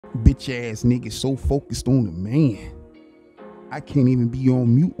Bitch ass nigga so focused on the man, I can't even be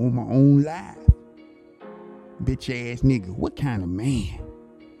on mute on my own live. Bitch ass nigga, what kind of man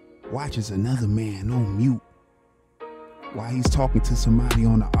watches another man on mute while he's talking to somebody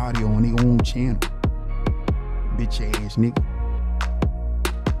on the audio on their own channel? Bitch ass nigga.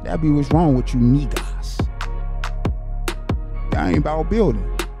 That be what's wrong with you niggas. That ain't about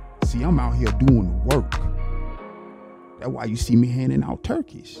building. See, I'm out here doing the work. That's why you see me handing out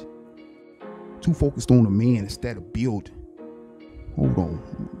turkeys. Too focused on the man instead of building. Hold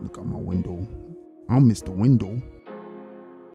on, look out my window. I'm Mr. Window.